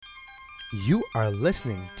You are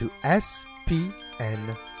listening to SPN,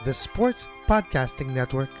 the Sports Podcasting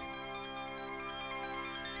Network.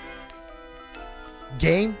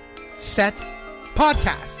 Game, Set,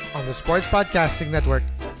 Podcast on the Sports Podcasting Network.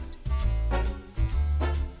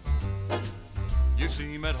 You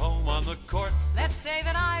seem at home on the court. Let's say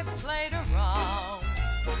that I've played around.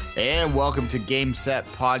 And welcome to Game Set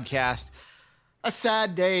Podcast. A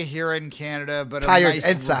sad day here in Canada, but Tired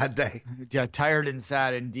and sad day. Yeah, tired and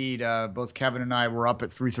sad indeed. Both Kevin and I were up at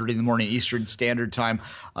 3:30 in the morning Eastern Standard Time.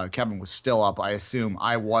 Kevin was still up, I assume.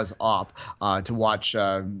 I was up to watch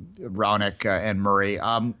Raonic and Murray.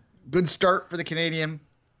 Good start for the Canadian.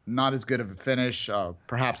 Not as good of a finish.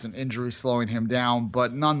 Perhaps an injury slowing him down,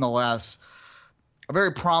 but nonetheless, a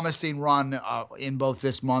very promising run in both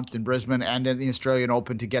this month in Brisbane and in the Australian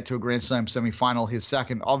Open to get to a Grand Slam semifinal, his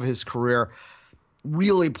second of his career.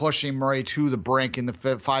 Really pushing Murray to the brink in the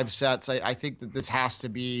five sets. I think that this has to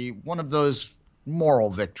be one of those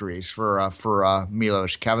moral victories for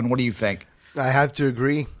Milos. Kevin, what do you think? I have to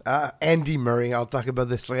agree. Andy Murray, I'll talk about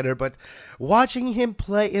this later, but watching him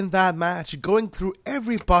play in that match, going through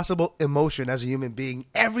every possible emotion as a human being,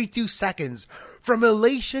 every 2 seconds, from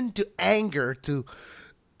elation to anger to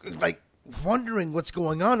like wondering what's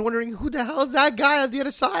going on, wondering who the hell is that guy on the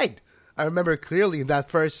other side. I remember clearly in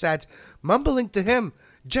that first set, mumbling to him,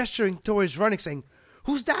 gesturing towards Raonic, saying,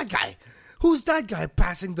 "Who's that guy? Who's that guy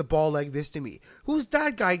passing the ball like this to me? Who's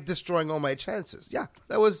that guy destroying all my chances?" Yeah,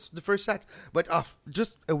 that was the first set. But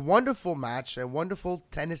just a wonderful match, a wonderful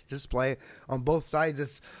tennis display on both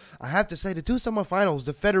sides. I have to say, the two semifinals,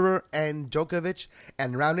 the Federer and Djokovic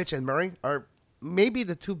and Raonic and Murray, are maybe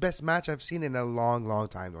the two best match I've seen in a long, long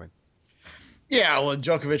time, Dwayne. Yeah, well,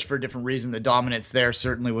 Djokovic for a different reason. The dominance there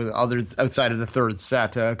certainly with others outside of the third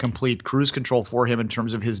set, complete cruise control for him in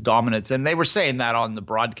terms of his dominance. And they were saying that on the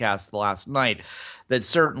broadcast last night, that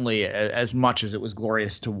certainly as much as it was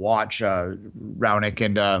glorious to watch Raonic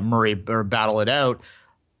and Murray battle it out,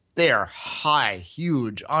 they are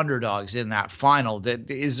huge underdogs in that final.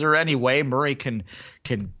 Is there any way Murray can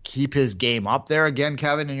keep his game up there again,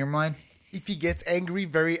 Kevin, in your mind? If he gets angry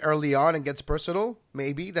very early on and gets personal,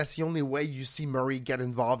 maybe that's the only way you see Murray get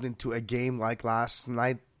involved into a game like last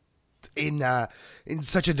night in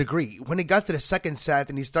such a degree. When he got to the second set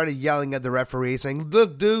and he started yelling at the referee saying,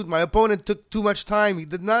 "Look, dude, my opponent took too much time. He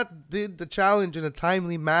did the challenge in a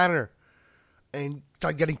timely manner." And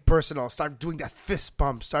start getting personal, start doing that fist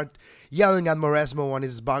pump, start yelling at Mauresmo on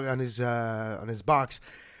his box.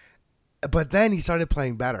 But then he started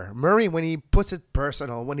playing better. Murray, when he puts it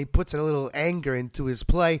personal, when he puts a little anger into his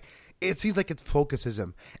play, it seems like it focuses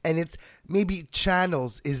him. And it maybe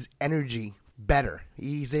channels his energy better.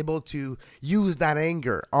 He's able to use that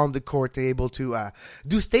anger on the court to able to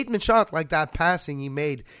do statement shot like that passing he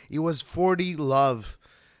made. It was 40 love.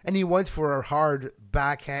 And he went for a hard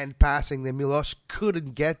backhand passing that Milos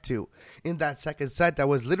couldn't get to in that second set. That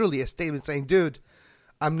was literally a statement saying, "Dude,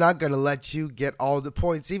 I'm not going to let you get all the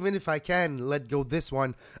points. Even if I can let go this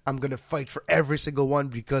one, I'm going to fight for every single one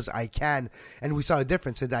because I can." And we saw a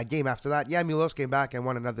difference in that game after that. Yeah, Milos came back and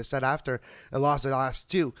won another set after and lost the last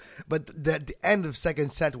two. But the end of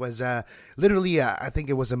second set was literally, I think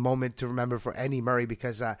it was a moment to remember for Andy Murray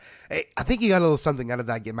because I think he got a little something out of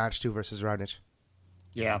that game match too versus Raonic.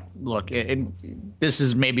 Yeah, look, and this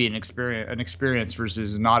is maybe an experience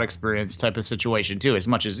versus not experience type of situation too. As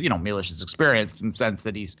much as Milos is experienced in the sense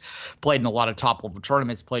that he's played in a lot of top level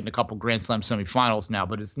tournaments, played in a couple Grand Slam semifinals now,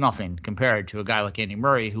 but it's nothing compared to a guy like Andy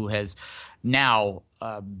Murray who has now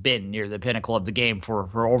been near the pinnacle of the game for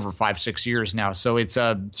over 5-6 years now. So it's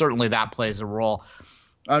certainly that plays a role.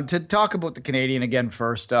 To talk about the Canadian again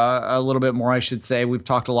first, a little bit more, I should say. We've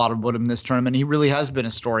talked a lot about him in this tournament. He really has been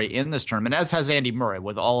a story in this tournament, as has Andy Murray,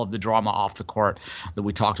 with all of the drama off the court that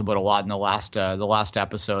we talked about a lot in the last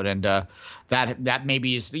episode. And that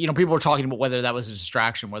maybe is, people were talking about whether that was a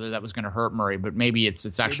distraction, whether that was going to hurt Murray, but maybe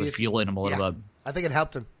it's actually fueling him a little bit. I think it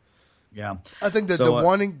helped him. Yeah, I think that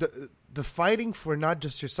the fighting for not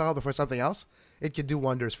just yourself but for something else, it can do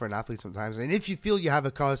wonders for an athlete sometimes. And if you feel you have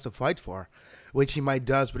a cause to fight for, which he might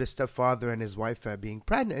does with his stepfather and his wife being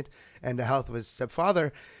pregnant and the health of his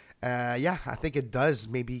stepfather, I think it does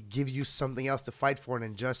maybe give you something else to fight for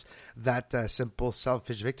than just that simple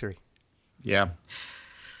selfish victory. Yeah.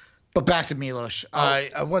 But back to Milos.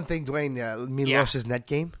 One thing, Dwayne, Milos's net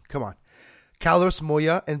game. Come on. Carlos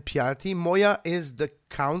Moya and Piatti. Moya is the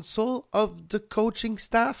counsel of the coaching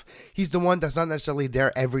staff. He's the one that's not necessarily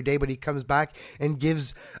there every day, but he comes back and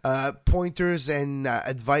gives pointers and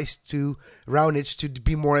advice to Raonic to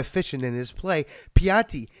be more efficient in his play.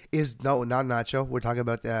 Piatti is, no, not Nacho. We're talking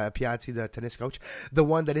about Piatti, the tennis coach, the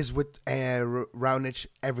one that is with Raonic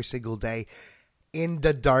every single day. In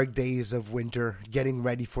the dark days of winter, getting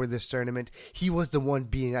ready for this tournament, he was the one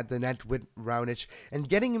being at the net with Raonic and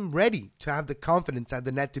getting him ready to have the confidence at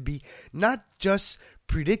the net to be not just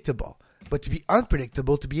predictable, but to be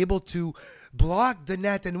unpredictable, to be able to block the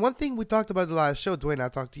net. And one thing we talked about the last show, Dwayne, I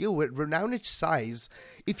talked to you, with Raunic's size,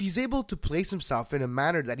 if he's able to place himself in a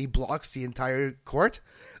manner that he blocks the entire court,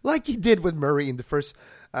 like he did with Murray in the first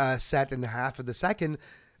set and a half of the second,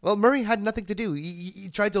 well, Murray had nothing to do. He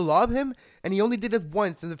tried to lob him, and he only did it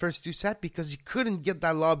once in the first two sets because he couldn't get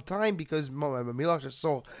that lob time because Milos is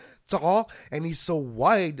so tall and he's so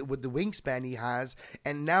wide with the wingspan he has.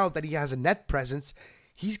 And now that he has a net presence,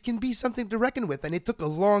 he can be something to reckon with. And it took a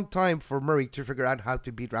long time for Murray to figure out how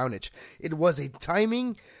to beat Raonic. It was a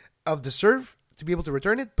timing of the serve to be able to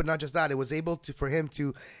return it, but not just that. It was able to for him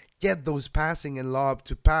to get those passing and lob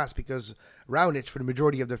to pass because Raonic, for the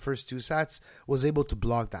majority of the first two sets, was able to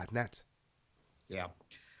block that net. Yeah.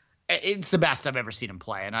 It's the best I've ever seen him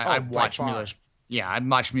play. And I've watched Milos. Yeah, I've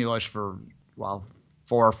watched Milos for, 4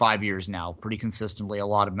 or 5 years now, pretty consistently, a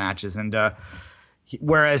lot of matches. And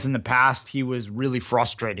whereas in the past, he was really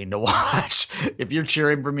frustrating to watch. If you're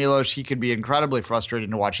cheering for Milos, he could be incredibly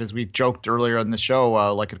frustrating to watch. As we joked earlier in the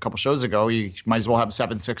show, like a couple shows ago, he might as well have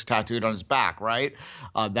 7-6 tattooed on his back, right?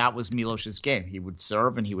 That was Milos's game. He would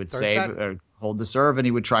serve and he would hold the serve, and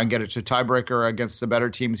he would try and get it to tiebreaker against the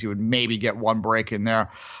better teams. He would maybe get one break in there.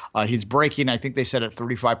 He's breaking, I think they said, at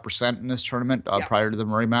 35% in this tournament prior to the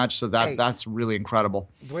Murray match. So that's really incredible.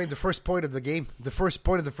 Dwayne, the first point of the game, the first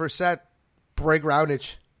point of the first set, break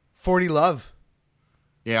Raonic, 40 love.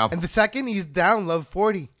 Yeah. And the second, he's down love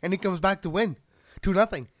 40, and he comes back to win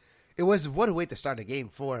 2-0. It was, what a way to start a game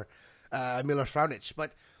for Milos Raonic.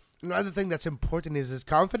 But another thing that's important is his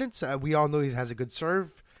confidence. We all know he has a good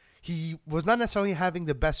serve. He was not necessarily having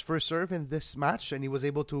the best first serve in this match, and he was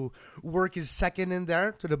able to work his second in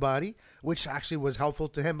there to the body, which actually was helpful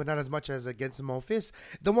to him, but not as much as against Monfils.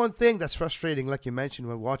 The one thing that's frustrating, like you mentioned,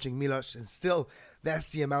 when watching Milos, and still, that's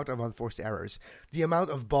the amount of unforced errors. The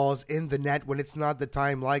amount of balls in the net when it's not the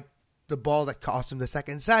time, like the ball that cost him the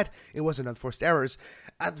second set, it wasn't unforced errors.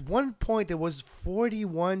 At one point, it was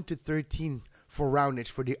 41-13 for Raonic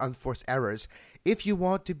for the unforced errors. If you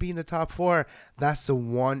want to be in the top 4, that's the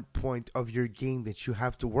one point of your game that you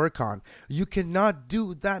have to work on. You cannot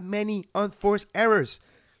do that many unforced errors.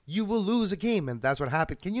 You will lose a game, and that's what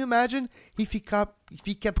happened. Can you imagine if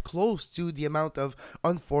he kept close to the amount of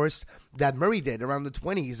unforced that Murray did, around the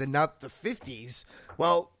 20s and not the 50s?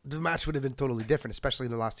 Well, the match would have been totally different, especially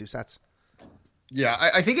in the last two sets. Yeah,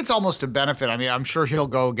 I think it's almost a benefit. I mean, I'm sure he'll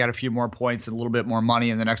go get a few more points and a little bit more money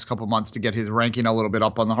in the next couple of months to get his ranking a little bit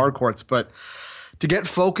up on the hard courts. But to get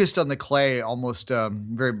focused on the clay almost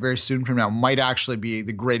very, very soon from now might actually be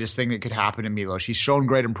the greatest thing that could happen to Milos. He's shown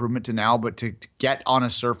great improvement to now, but to get on a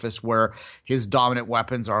surface where his dominant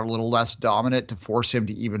weapons are a little less dominant, to force him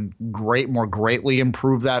to even more greatly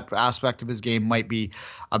improve that aspect of his game might be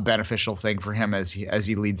a beneficial thing for him as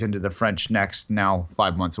he leads into the French next, now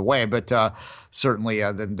 5 months away. But certainly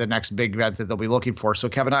the next big event that they'll be looking for. So,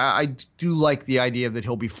 Kevin, I do like the idea that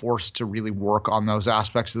he'll be forced to really work on those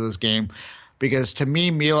aspects of this game. Because to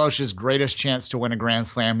me, Milos's greatest chance to win a Grand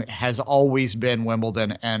Slam has always been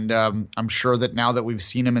Wimbledon, and I'm sure that now that we've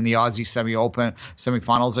seen him in the Aussie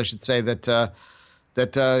semifinals, I should say that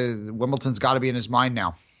Wimbledon's got to be in his mind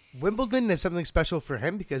now. Wimbledon is something special for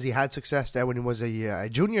him because he had success there when he was a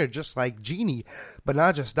junior, just like Genie. But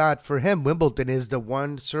not just that, for him, Wimbledon is the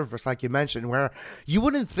one surface, like you mentioned, where you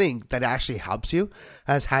wouldn't think that actually helps you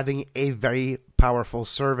as having a very powerful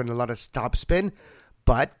serve and a lot of top spin.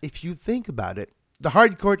 But if you think about it, the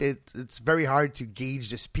hard court, it's very hard to gauge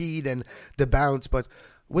the speed and the bounce. But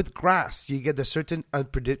with grass, you get a certain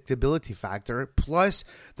unpredictability factor, plus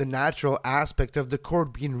the natural aspect of the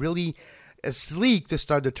court being really sleek to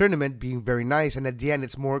start the tournament, being very nice. And at the end,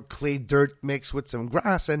 it's more clay dirt mixed with some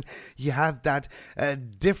grass. And you have that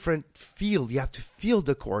different feel. You have to feel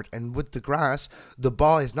the court. And with the grass, the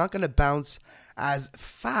ball is not going to bounce as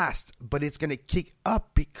fast, but it's going to kick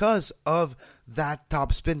up because of that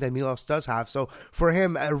top spin that Milos does have. So for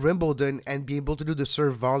him at Wimbledon and be able to do the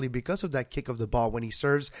serve volley because of that kick of the ball when he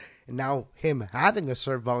serves, and now him having a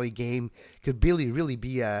serve volley game could really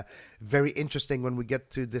be very interesting when we get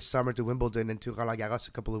to this summer to Wimbledon and to Roland Garros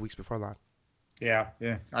a couple of weeks before that. Yeah.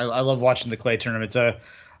 I love watching the clay tournaments.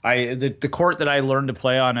 The court that I learned to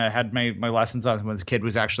play on, had my lessons on when I was a kid,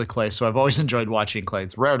 was actually clay. So I've always enjoyed watching clay.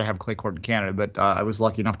 It's rare to have a clay court in Canada, but I was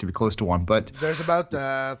lucky enough to be close to one. But There's about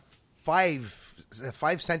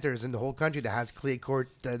five centers in the whole country that has clay court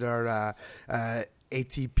that are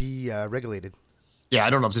ATP regulated. yeah, I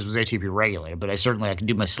don't know if this was ATP regulated, but I can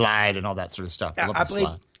do my slide and all that sort of stuff. I love the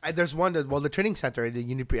slide. There's one that, the training center at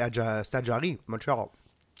the Stade Jarry, Montreal,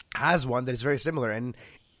 has one that is very similar. And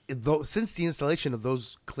since the installation of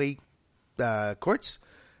those clay courts,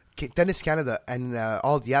 Tennis Canada and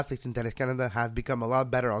all the athletes in Tennis Canada have become a lot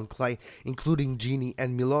better on clay, including Genie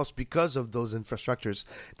and Milos, because of those infrastructures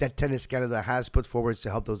that Tennis Canada has put forward to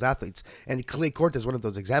help those athletes. And clay court is one of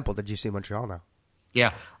those examples that you see in Montreal now.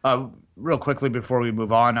 Yeah. Real quickly before we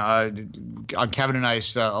move on Kevin and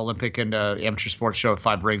I's Olympic and amateur sports show at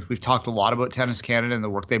Five Rings, we've talked a lot about Tennis Canada and the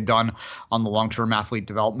work they've done on the long-term athlete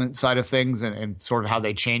development side of things, and sort of how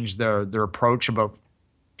they changed their approach about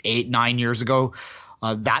 8-9 years ago.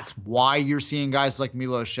 That's why you're seeing guys like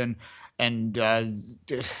Milos and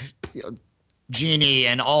Genie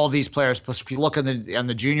and all these players. Plus, if you look on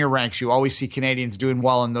the junior ranks, you always see Canadians doing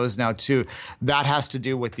well in those now too. That has to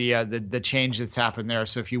do with the change that's happened there.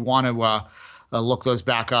 So if you want to look those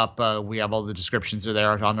back up, we have all the descriptions are there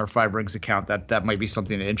on our Five Rings account. That might be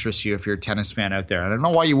something that interests you if you're a tennis fan out there. I don't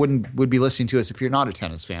know why you would be listening to us if you're not a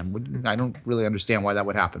tennis fan. I don't really understand why that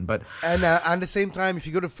would happen. But at the same time, if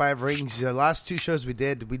you go to Five Rings, the last two shows we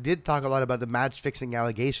did talk a lot about the match fixing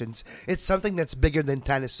allegations. It's something that's bigger than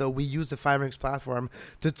tennis, so we use the Five Rings platform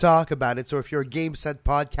to talk about it. So if you're a Game Set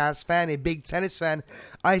podcast fan, a big tennis fan,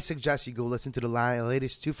 I suggest you go listen to the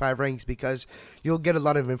latest two Five Rings, because you'll get a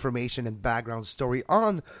lot of information and background story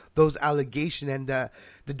on those allegations and the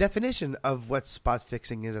definition of what spot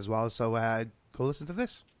fixing is as well. So go listen to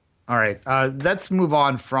this. All right, let's move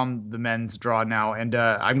on from the men's draw now, and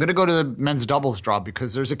I'm going to go to the men's doubles draw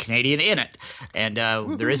because there's a Canadian in it, and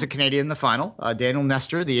there is a Canadian in the final. Daniel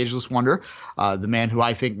Nestor, the ageless wonder, the man who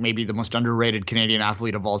I think may be the most underrated Canadian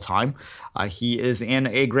athlete of all time. He is in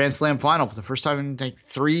a Grand Slam final for the first time in like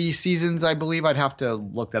 3 seasons, I believe. I'd have to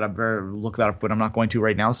look that up, but I'm not going to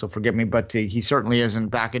right now, so forgive me. But he certainly isn't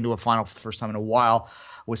back into a final for the first time in a while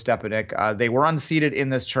with Stepanek. They were unseeded in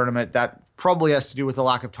this tournament. That probably has to do with the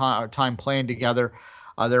lack of time playing together.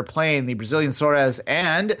 They're playing the Brazilian Soares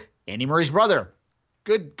and Andy Murray's brother.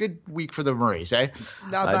 Good week for the Murrays, eh?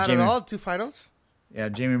 Not bad at all. 2 finals. Yeah,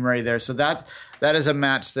 Jamie Murray there. So that is a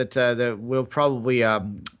match that we'll probably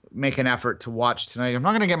make an effort to watch tonight. I'm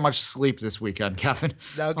not going to get much sleep this weekend, Kevin.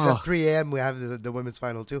 Now, at 3 a.m. we have the women's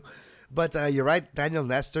final too. But you're right, Daniel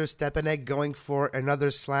Nestor, Stepanek going for another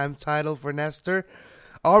slam title for Nestor.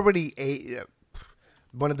 Already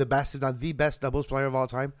one of the best, if not the best, doubles player of all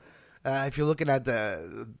time. If you're looking at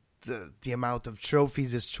the amount of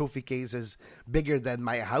trophies, his trophy case is bigger than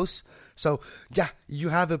my house. So, yeah, you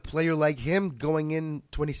have a player like him going in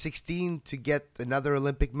 2016 to get another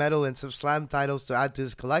Olympic medal and some slam titles to add to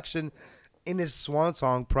his collection in his swan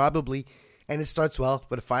song, probably. And it starts well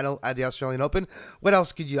with a final at the Australian Open. What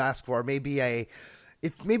else could you ask for? Maybe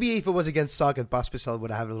if it was against Salk and Pospisil,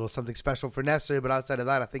 would have a little something special for Nestor. But outside of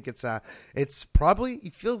that, I think it's probably,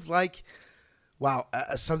 it feels like, wow,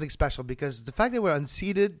 something special, because the fact that we're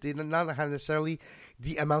unseeded, they did not have necessarily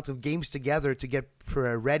the amount of games together to get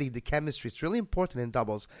ready, the chemistry. It's really important in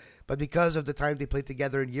doubles. But because of the time they played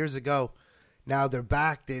together years ago, now they're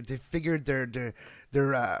back. They figured their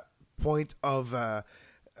point of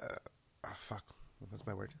what's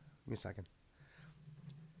my word? Give me a second.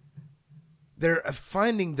 They're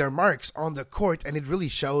finding their marks on the court, and it really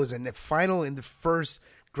shows. And the final in the first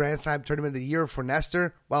Grand Slam tournament of the year for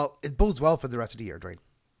Nestor, well, it bodes well for the rest of the year, Dwayne.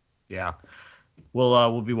 Yeah.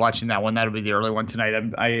 We'll be watching that one. That'll be the early one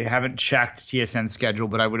tonight. I haven't checked TSN's schedule,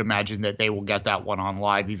 but I would imagine that they will get that one on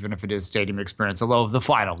live, even if it is Stadium Experience. Although the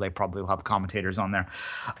final, they probably will have commentators on there.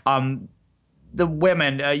 The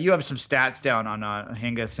women, you have some stats down on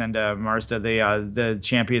Hingis and Marsda, the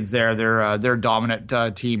champions there. They're a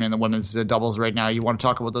dominant team in the women's doubles right now. You want to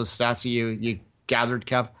talk about those stats you gathered,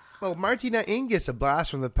 Kev? Well, Martina Hingis, a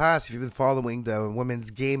blast from the past. If you've been following the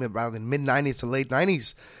women's game around in mid-90s to late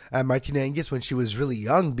 90s, Martina Hingis, when she was really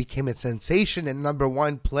young, became a sensation and number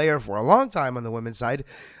one player for a long time on the women's side.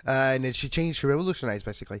 And then she revolutionized,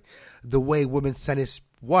 basically, the way women's tennis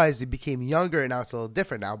was. It became younger, and now it's a little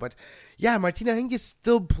different now. But yeah, Martina Hingis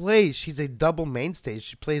still plays. She's a double mainstay.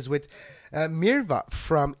 She plays with Mirva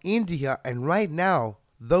from India, and right now,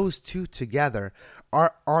 those two together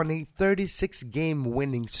are on a 36-game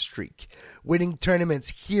winning streak, winning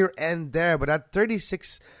tournaments here and there. But that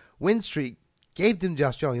 36 win streak gave them the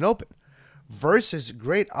Australian Open versus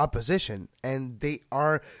great opposition, and they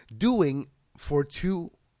are doing for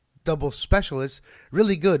 2 double specialist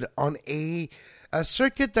really good on a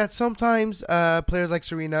circuit that sometimes players like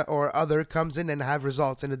Serena or other comes in and have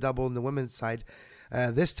results in the double on the women's side.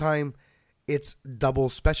 This time, it's double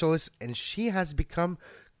specialist, and she has become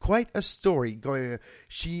quite a story.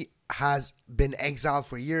 She has been exiled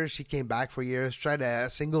for years. She came back for years, tried a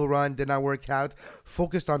single run, did not work out,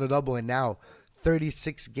 focused on the double, and now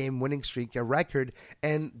 36-game winning streak, a record,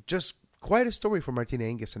 and just quite a story for Martina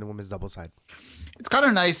Hingis in the women's double side. It's kind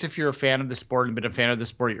of nice if you're a fan of the sport and been a fan of the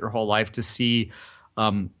sport your whole life to see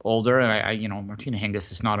older. And Martina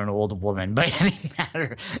Hingis is not an old woman by any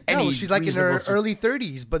matter. No, she's like in her early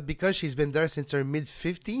 30s, but because she's been there since her mid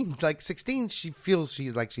 15s, like 16, she feels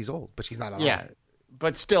she's old, but she's not. Yeah,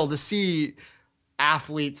 but still, to see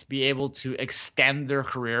athletes be able to extend their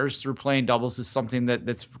careers through playing doubles is something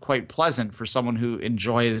that's quite pleasant for someone who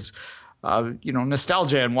enjoys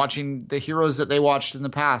nostalgia and watching the heroes that they watched in the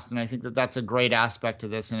past. And I think that's a great aspect to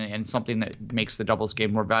this and something that makes the doubles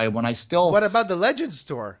game more valuable. And what about the Legends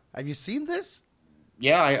Tour? Have you seen this?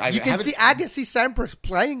 Yeah, you can see Agassi, Sampras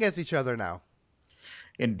playing against each other now.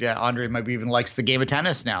 And Andre maybe even likes the game of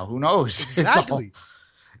tennis now. Who knows? Exactly.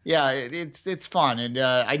 Yeah, it's fun, and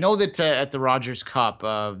I know that at the Rogers Cup,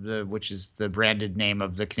 which is the branded name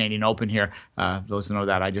of the Canadian Open here, those who know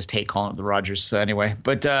that, I just hate calling it the Rogers anyway.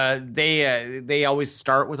 But they always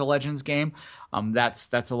start with a Legends game.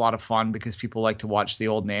 That's a lot of fun because people like to watch the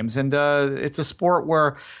old names, and it's a sport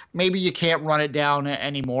where maybe you can't run it down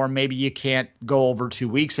anymore, maybe you can't go over 2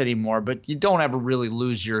 weeks anymore, but you don't ever really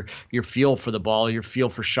lose your feel for the ball, your feel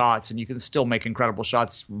for shots, and you can still make incredible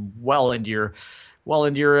shots well into your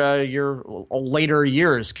later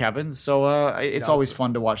years, Kevin. So it's always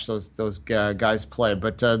fun to watch those guys play.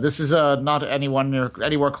 But this is not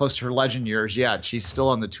anywhere close to her legend years yet. She's still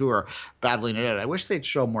on the tour battling it out. I wish they'd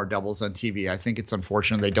show more doubles on TV. I think it's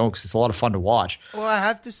unfortunate they don't because it's a lot of fun to watch. Well, I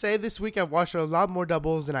have to say this week I've watched a lot more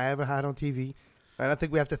doubles than I ever had on TV. And I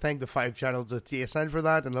think we have to thank the 5 channels of TSN for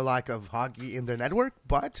that and the lack of hockey in their network.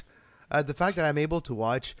 But the fact that I'm able to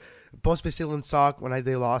watch Pospisil and Sock when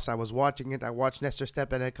they lost, I was watching it. I watched Nestor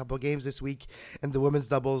Stepan a couple of games this week, and the women's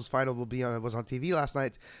doubles final was on TV last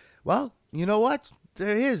night. Well, you know what?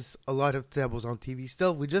 There is a lot of doubles on TV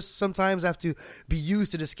still. We just sometimes have to be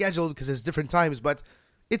used to the schedule because it's different times, but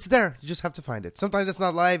it's there. You just have to find it. Sometimes it's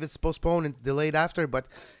not live. It's postponed and delayed after, but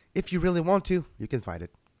if you really want to, you can find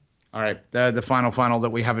it. All right. The final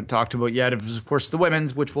that we haven't talked about yet is, of course, the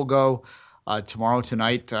women's, which will go tomorrow,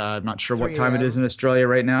 tonight. I'm not sure what time it is in Australia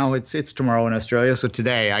right now. It's tomorrow in Australia, so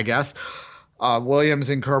today, I guess. Williams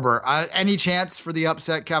and Kerber. Any chance for the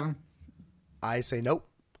upset, Kevin? I say nope.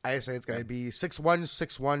 I say it's going to be 6-1,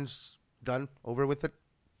 6-1's done, over with it.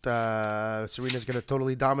 Serena's going to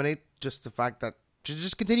totally dominate. Just the fact that she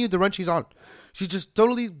just continued the run she's on. She just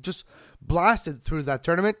totally just blasted through that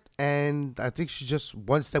tournament, and I think she's just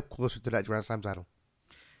one step closer to that Grand Slam title.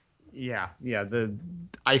 Yeah.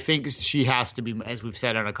 I think she has to be, as we've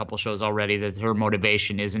said on a couple shows already, that her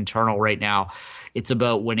motivation is internal right now. It's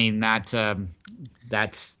about winning that.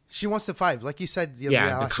 She wants the 5, like you said.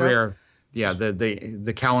 The career. Yeah,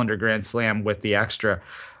 the calendar Grand Slam with the extra.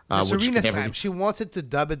 The Serena Slam. She wants it to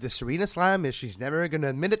dub it the Serena Slam. She's never going to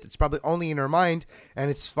admit it. It's probably only in her mind, and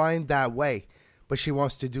it's fine that way. But she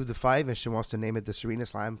wants to do the 5, and she wants to name it the Serena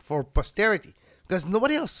Slam for posterity. Because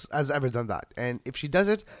nobody else has ever done that. And if she does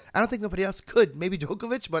it, I don't think nobody else could. Maybe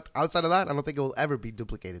Djokovic, but outside of that, I don't think it will ever be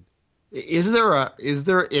duplicated. Is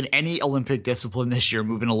there in any Olympic discipline this year,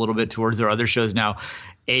 moving a little bit towards their other shows now,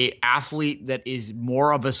 a athlete that is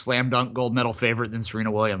more of a slam dunk gold medal favorite than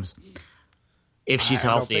Serena Williams? If she's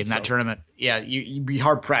healthy in that tournament. Yeah, you'd be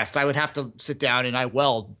hard pressed. I would have to sit down, and I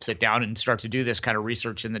will sit down and start to do this kind of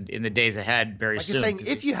research in the days ahead very soon. You're saying,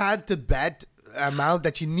 if you had to bet amount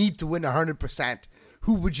that you need to win 100%,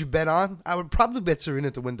 who would you bet on? I would probably bet Serena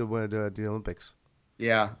to win the Olympics.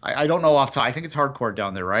 Yeah, I don't know off top. I think it's hard court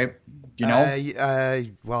down there, right? Do you know?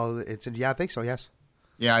 Well, I think so. Yes.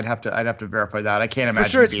 Yeah, I'd have to verify that. I can't imagine. For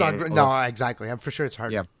sure, it's not. No, exactly. I'm for sure it's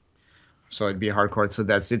hard. Yeah. So it'd be a hard court. So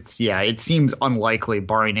it seems unlikely,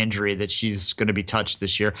 barring injury, that she's going to be touched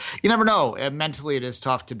this year. You never know. Mentally, it is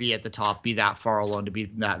tough to be at the top, be that far alone, to be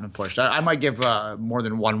that in a push. I might give more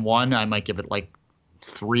than 1-1. I might give it like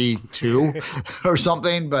 3-2 or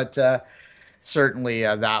something. But certainly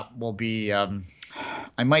that will be.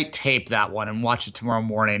 I might tape that one and watch it tomorrow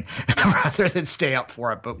morning rather than stay up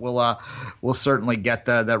for it. But we'll certainly get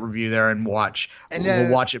that review there and watch. And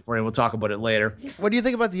we'll watch it for you. We'll talk about it later. What do you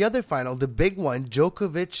think about the other final, the big one,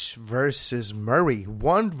 Djokovic versus Murray,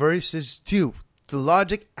 1 versus 2? The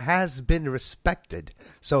logic has been respected.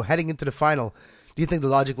 So heading into the final, do you think the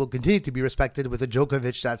logic will continue to be respected with a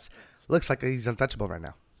Djokovic that looks like he's untouchable right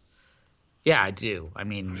now? Yeah, I do. I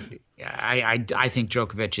mean, I think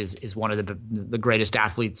Djokovic is one of the greatest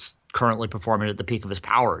athletes currently performing at the peak of his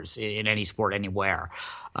powers in any sport anywhere.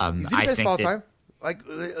 Is he the best of all time? Like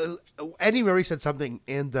Andy Murray said something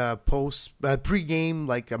in the pre-game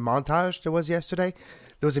like a montage there was yesterday.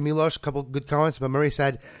 There was a Milos, a couple good comments, but Murray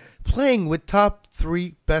said, playing with top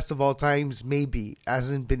 3 best of all times maybe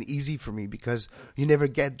hasn't been easy for me because you never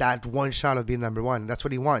get that one shot of being number one. That's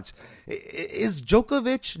what he wants. Is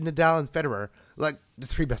Djokovic, Nadal, and Federer like the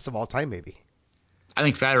 3 best of all time maybe? I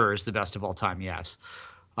think Federer is the best of all time, yes.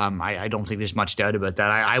 I don't think there's much doubt about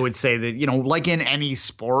that. I would say that, like in any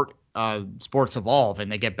sport, sports evolve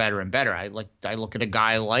and they get better and better. I look at a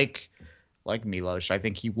guy like Milos. I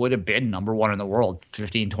think he would have been number 1 in the world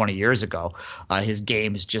 15, 20 years ago. His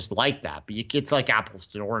game is just like that. But it's like apples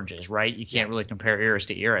to oranges, right? You can't really compare eras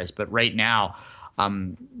to eras. But right now,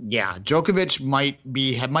 Djokovic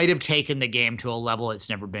might have taken the game to a level it's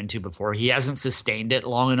never been to before. He hasn't sustained it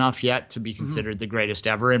long enough yet to be considered the greatest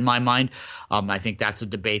ever in my mind. I think that's a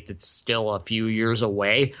debate that's still a few years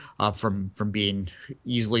away from being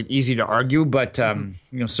easy to argue. But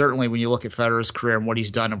certainly when you look at Federer's career and what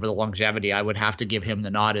he's done over the longevity, I would have to give him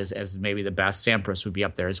the nod as maybe the best. Sampras would be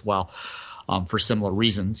up there as well. For similar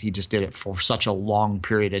reasons. He just did it for such a long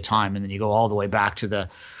period of time. And then you go all the way back to the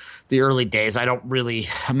early days. I'm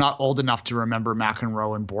not old enough to remember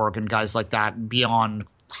McEnroe and Borg and guys like that beyond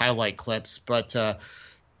highlight clips, but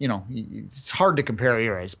it's hard to compare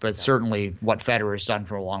eras, but certainly what Federer has done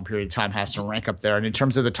for a long period of time has to rank up there. And in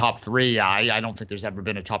terms of the top 3, I don't think there's ever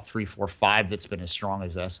been a top 3, 4, 5 that's been as strong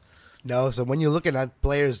as this. No, so when you're looking at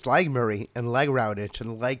players like Murray and like Raonic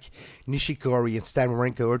and like Nishikori and Stan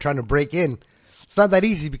Wawrinka who are trying to break in, it's not that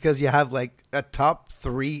easy because you have like a top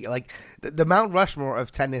 3, like the Mount Rushmore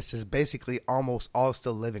of tennis is basically almost all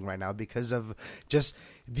still living right now because of just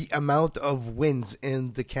the amount of wins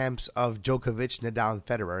in the camps of Djokovic, Nadal, and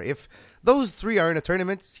Federer. If those 3 are in a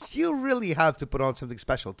tournament, you really have to put on something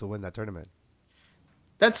special to win that tournament.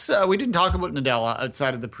 That's we didn't talk about Nadal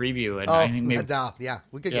outside of the preview. And I think maybe, Nadal, yeah,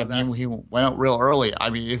 we could go there. He went out real early. I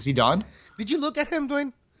mean, is he done? Did you look at him,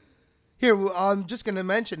 Dwayne? Here, I'm just going to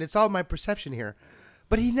mention, it's all my perception here,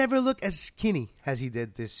 but he never looked as skinny as he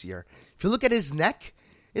did this year. If you look at his neck,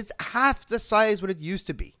 it's half the size what it used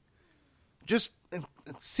to be. Just, it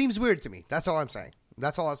seems weird to me. That's all I'm saying.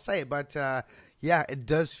 That's all I'll say. But, it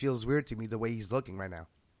does feel weird to me the way he's looking right now.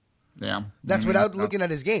 Yeah. That's without looking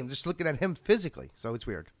at his game, just looking at him physically. So it's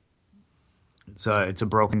weird. It's a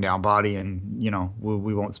broken down body, and,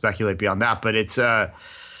 we won't speculate beyond that. But it's...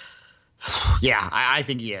 I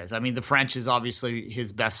think he is. I mean, the French is obviously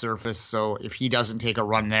his best surface, so if he doesn't take a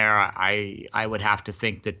run there, I would have to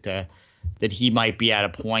think that he might be at a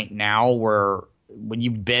point now where when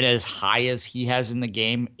you've been as high as he has in the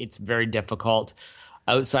game, it's very difficult.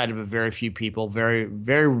 Outside of a very few people,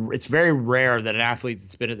 it's very rare that an athlete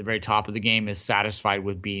that's been at the very top of the game is satisfied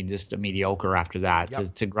with being just a mediocre after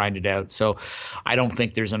that to grind it out. So I don't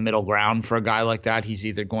think there's a middle ground for a guy like that. He's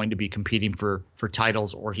either going to be competing for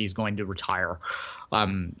titles or he's going to retire.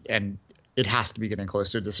 And it has to be getting close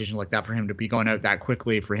to a decision like that for him to be going out that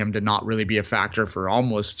quickly, for him to not really be a factor for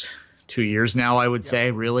almost 2 years now, I would say,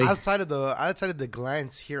 really. Outside of the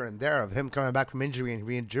glance here and there of him coming back from injury and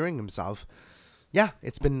re-injuring himself, yeah,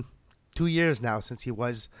 it's been 2 years now since he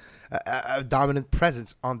was a dominant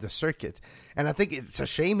presence on the circuit. And I think it's a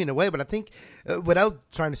shame in a way, but I think without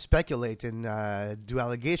trying to speculate and do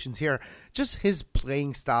allegations here, just his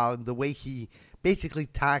playing style and the way he basically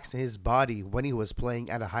taxed his body when he was playing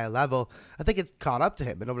at a high level, I think it's caught up to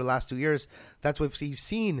him. And over the last 2 years, that's what we've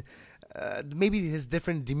seen. Maybe his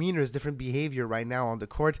different demeanor, his different behavior right now on the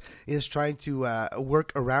court is trying to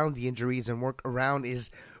work around the injuries and work around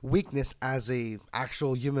his weakness as a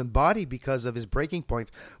actual human body because of his breaking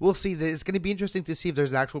point. We'll see. It's going to be interesting to see if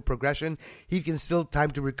there's an actual progression. He can still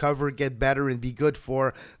time to recover, get better, and be good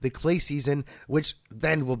for the clay season, which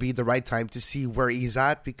then will be the right time to see where he's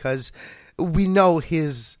at because we know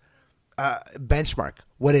his benchmark.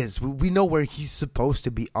 What is? We know where he's supposed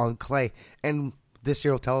to be on clay, and this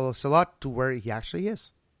year will tell us a lot to where he actually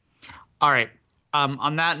is. All right.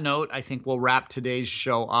 On that note, I think we'll wrap today's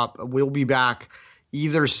show up. We'll be back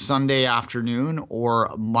either Sunday afternoon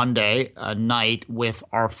or Monday night with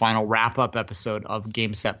our final wrap-up episode of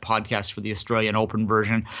Game Set Podcast for the Australian Open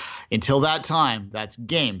version. Until that time, that's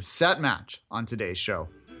Game Set Match on today's show.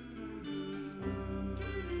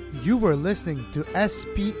 You were listening to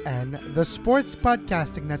SPN, the Sports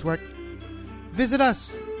Podcasting Network. Visit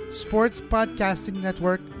us,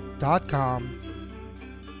 sportspodcastingnetwork.com.